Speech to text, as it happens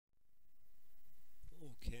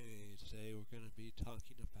we're going to be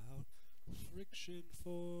talking about friction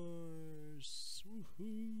force.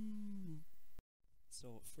 Woohoo!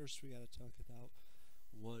 So first we got to talk about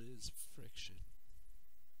what is friction.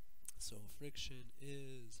 So friction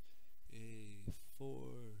is a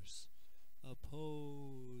force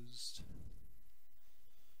opposed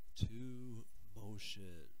to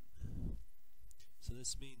motion. So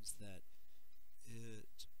this means that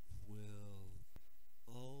it will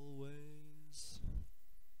always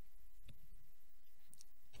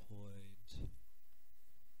point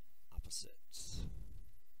opposite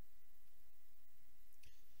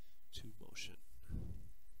to motion.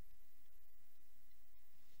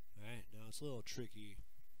 Alright, now it's a little tricky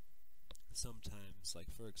sometimes.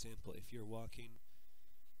 Like for example, if you're walking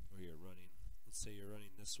or you're running, let's say you're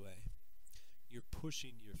running this way, you're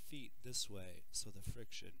pushing your feet this way, so the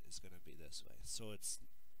friction is going to be this way. So it's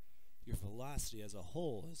your velocity as a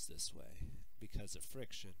whole is this way because of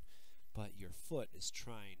friction, but your foot is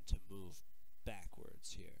trying to move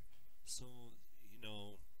backwards here. So, you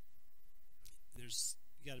know, you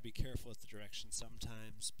got to be careful with the direction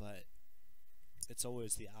sometimes, but it's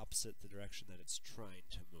always the opposite the direction that it's trying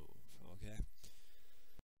to move, okay?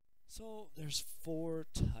 So there's 4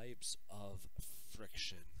 types of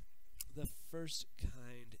friction. The first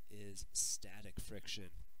kind is static friction.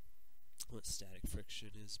 What static friction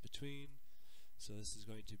is between? So this is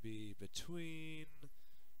going to be between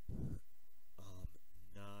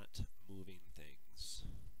not moving things.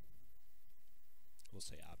 We'll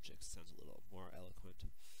say objects, sounds a little more eloquent.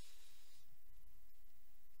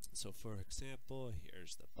 So for example,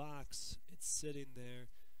 here's the box, it's sitting there,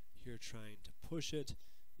 you're trying to push it,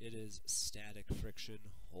 it is static friction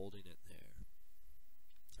holding it there.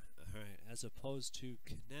 Alright, as opposed to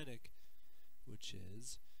kinetic, which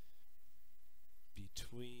is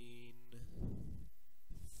between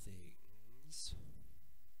things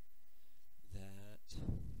that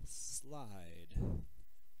slide.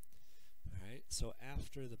 Alright, so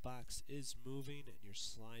after the box is moving and you're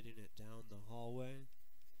sliding it down the hallway,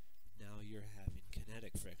 now you're having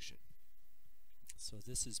kinetic friction. So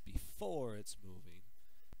this is before it's moving,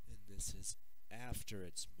 and this is after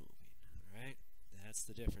it's moving. Alright? That's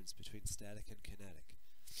the difference between static and kinetic.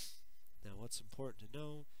 Now what's important to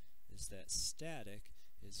know is that static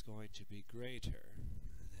is going to be greater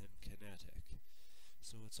than kinetic.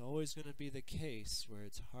 So it's always going to be the case where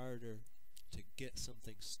it's harder to get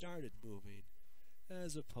something started moving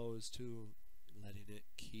as opposed to letting it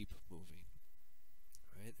keep moving.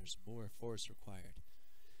 Right? There's more force required.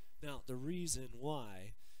 Now the reason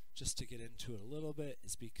why, just to get into it a little bit,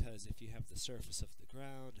 is because if you have the surface of the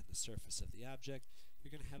ground and the surface of the object,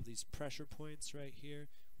 you're going to have these pressure points right here,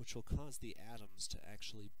 which will cause the atoms to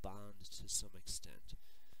actually bond to some extent.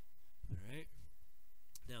 Alright?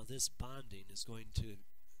 Now this bonding is going to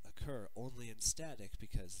occur only in static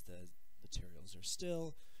because the materials are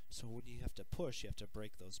still, so when you have to push, you have to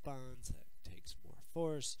break those bonds. That takes more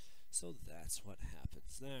force, so that's what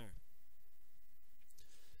happens there.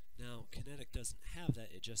 Now kinetic doesn't have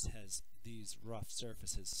that, it just has these rough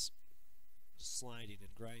surfaces sliding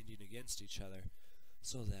and grinding against each other,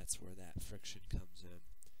 so that's where that friction comes in.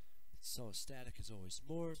 So static is always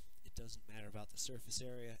more. It doesn't matter about the surface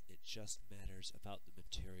area, it just matters about the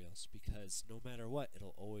materials, because no matter what,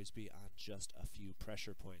 it'll always be on just a few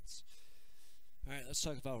pressure points. Alright, let's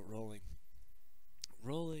talk about rolling.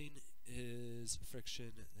 Rolling is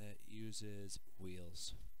friction that uses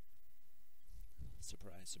wheels.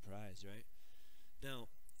 Surprise, surprise, right? Now,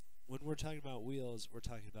 when we're talking about wheels, we're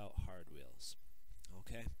talking about hard wheels.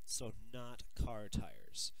 Okay? So not car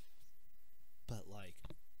tires, but like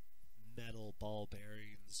metal ball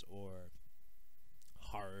bearings or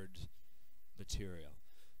hard material.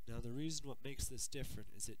 Now the reason what makes this different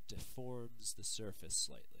is it deforms the surface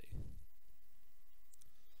slightly.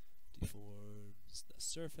 Deforms the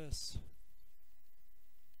surface.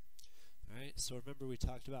 Alright, so remember we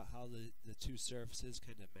talked about how the two surfaces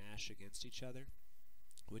kind of mash against each other.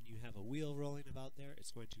 When you have a wheel rolling about there,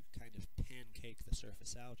 it's going to kind of pancake the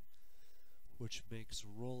surface out, which makes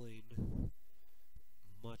rolling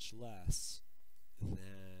much less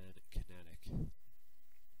than kinetic.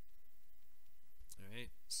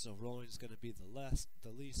 Alright, so rolling is going to be the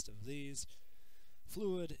least of these.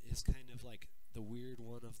 Fluid is kind of like the weird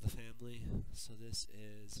one of the family, so this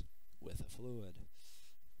is with a fluid.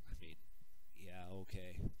 I mean, yeah,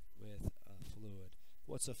 okay, with a fluid.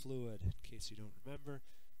 What's a fluid? In case you don't remember,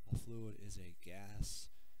 a fluid is a gas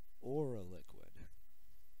or a liquid.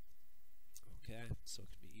 Okay, so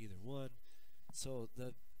it can be either one. So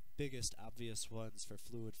the biggest obvious ones for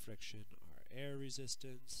fluid friction are air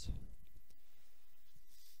resistance,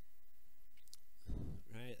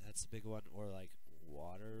 right? That's the big one. Or like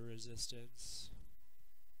water resistance,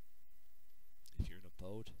 if you're in a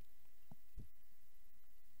boat.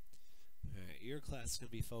 Alright, your class is going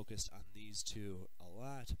to be focused on these two a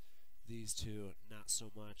lot. These two, not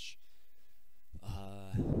so much.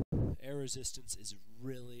 Air resistance is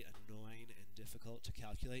really annoying and difficult to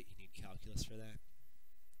calculate. You need calculus for that.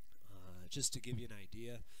 Just to give you an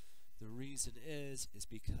idea, the reason is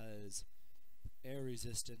because air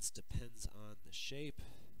resistance depends on the shape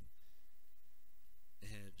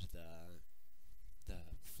and the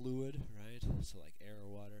fluid, right? So like air or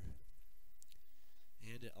water.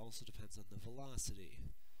 And it also depends on the velocity.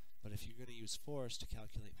 But if you're going to use force to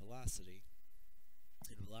calculate velocity,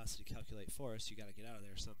 and velocity calculate force, you got to get out of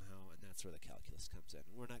there somehow, and that's where the calculus comes in.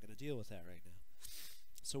 We're not going to deal with that right now.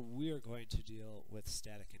 So we're going to deal with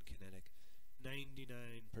static and kinetic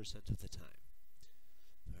 99% of the time.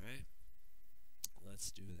 Alright?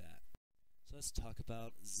 Let's do that. So let's talk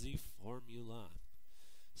about the formula.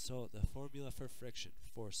 So the formula for friction.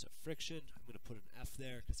 Force of friction. I'm going to put an F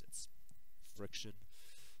there because it's friction.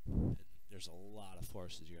 And there's a lot of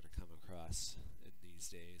forces you're going to come across in these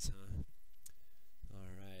days, huh?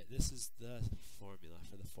 Alright, this is the formula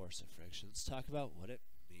for the force of friction. Let's talk about what it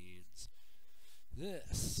means.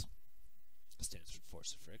 This stands for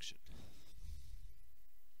force of friction.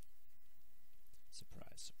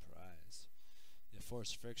 Surprise, surprise. The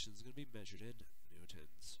force of friction is going to be measured in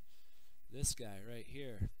newtons. This guy right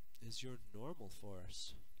here is your normal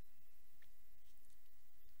force.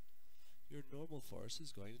 Your normal force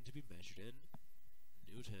is going to be measured in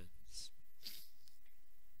newtons.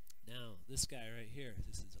 Now, this guy right here,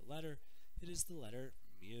 this is a letter. It is the letter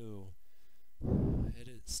mu.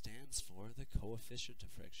 It stands for the coefficient of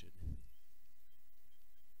friction.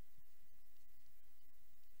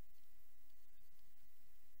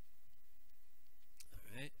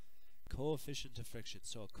 Alright, coefficient of friction.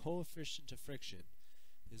 So a coefficient of friction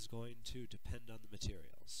is going to depend on the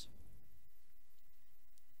materials.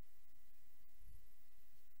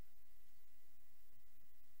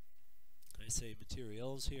 I say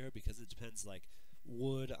materials here because it depends, like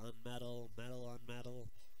wood on metal, metal on metal,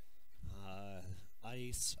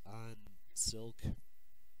 ice on silk,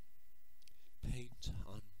 paint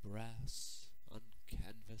on brass, on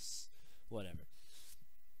canvas, whatever.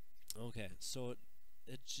 Okay, so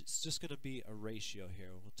it's just going to be a ratio here.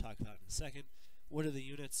 We'll talk about it in a second. What are the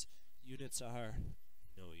units? Units are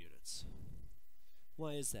no units.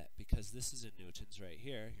 Why is that? Because this is in newtons right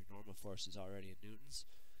here. Your normal force is already in newtons.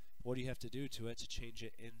 What do you have to do to it to change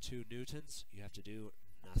it into newtons? You have to do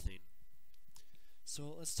nothing.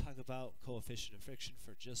 So let's talk about coefficient of friction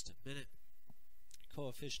for just a minute.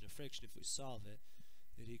 Coefficient of friction, if we solve it,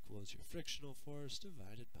 it equals your frictional force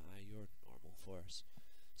divided by your normal force.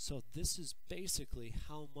 So this is basically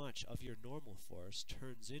how much of your normal force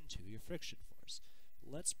turns into your friction force.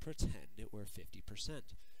 Let's pretend it were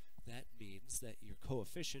 50%. That means that your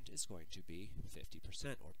coefficient is going to be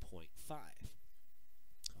 50% or 0.5.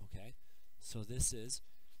 Okay, so this is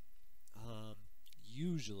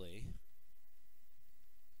usually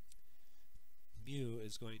mu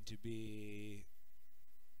is going to be,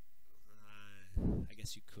 I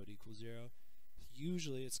guess you could equal 0.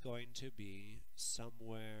 Usually it's going to be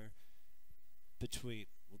somewhere between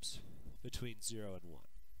 0 and 1.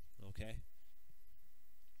 Okay,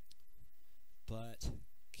 but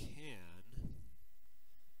can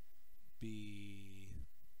be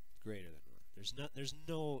greater than 1. There's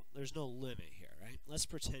no limit here, right? Let's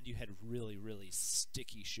pretend you had really, really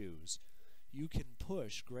sticky shoes. You can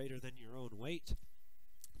push greater than your own weight.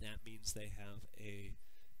 That means they have a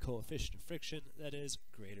coefficient of friction that is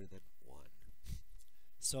greater than 1.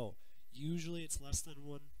 So usually it's less than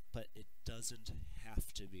 1, but it doesn't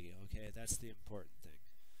have to be, okay? That's the important thing.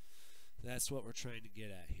 That's what we're trying to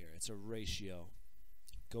get at here. It's a ratio.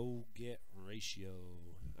 Go get ratio.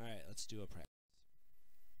 Alright, let's do a practice.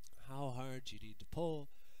 How hard do you need to pull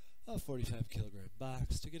a 45 kilogram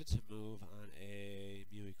box to get it to move on a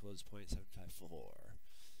mu equals 0.754?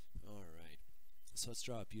 Alright, so let's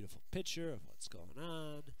draw a beautiful picture of what's going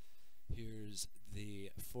on. Here's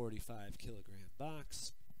the 45 kilogram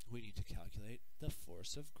box. We need to calculate the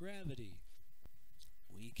force of gravity.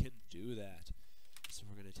 We can do that. So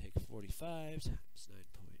we're going to take 45 times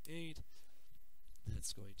 9.8.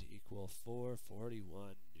 That's going to equal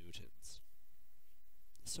 441 newtons.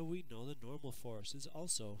 So we know the normal force is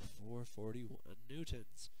also 441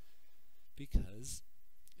 newtons because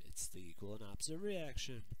it's the equal and opposite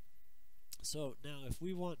reaction. So now if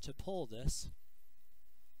we want to pull this,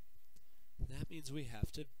 that means we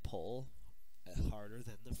have to pull harder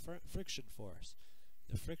than the friction force.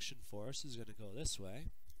 The friction force is going to go this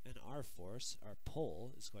way, and our force, our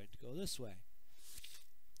pull, is going to go this way.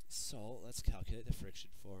 So let's calculate the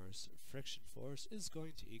friction force. Friction force is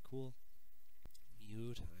going to equal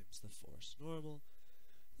mu times the force normal.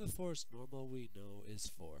 The force normal we know is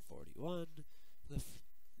 441.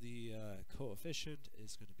 The coefficient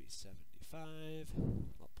is going to be 75,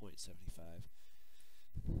 well, 0.75.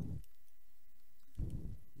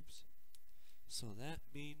 Oops. So that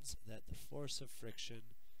means that the force of friction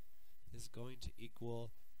is going to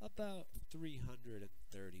equal about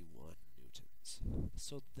 331 newtons.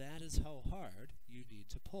 So that is how hard you need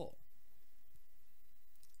to pull.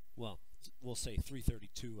 Well, we'll say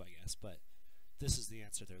 332, I guess, but this is the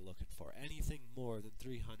answer they're looking for. Anything more than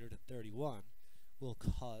 331 will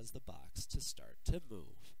cause the box to start to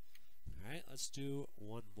move. Alright, let's do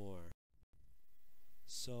one more.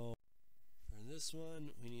 So for this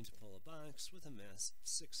one, we need to pull a box with a mass of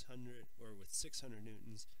 600, or with 600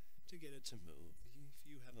 newtons to get it to move. If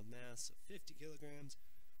you have a mass of 50 kilograms,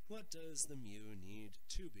 what does the mu need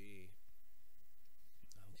to be?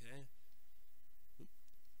 Okay,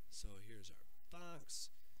 so here's our box.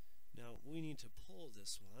 Now we need to pull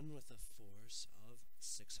this one with a force of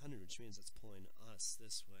 600, which means it's pulling us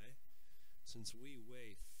this way. Since we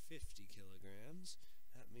weigh 50 kilograms,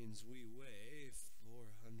 that means we weigh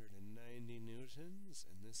 490 newtons,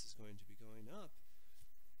 and this is going to be going up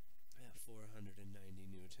at 490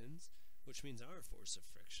 newtons, which means our force of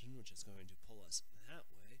friction, which is going to pull us that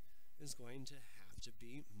way, is going to have to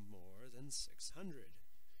be more than 600.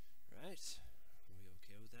 Right? Are we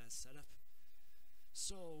okay with that setup?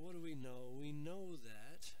 So what do we know? We know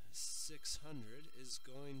that 600 is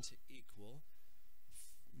going to equal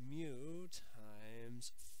mu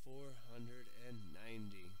times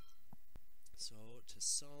 490. So to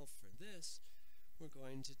solve for this, we're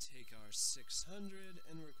going to take our 600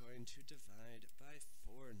 and we're going to divide by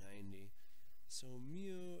 490. So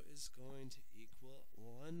mu is going to equal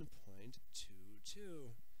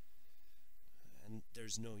 1.22. And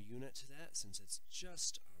there's no unit to that since it's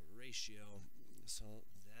just a ratio. So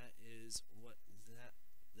that is what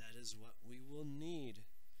we will need.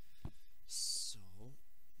 So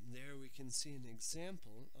there we can see an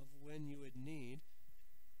example of when you would need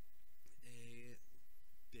a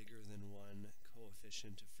bigger than 1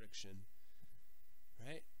 coefficient of friction.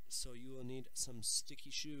 Right? So you will need some sticky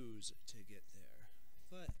shoes to get there.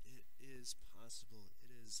 But it is possible.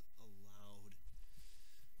 It is allowed.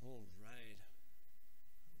 All right.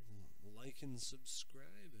 Like and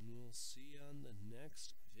subscribe, and we'll see you on the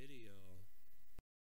next video.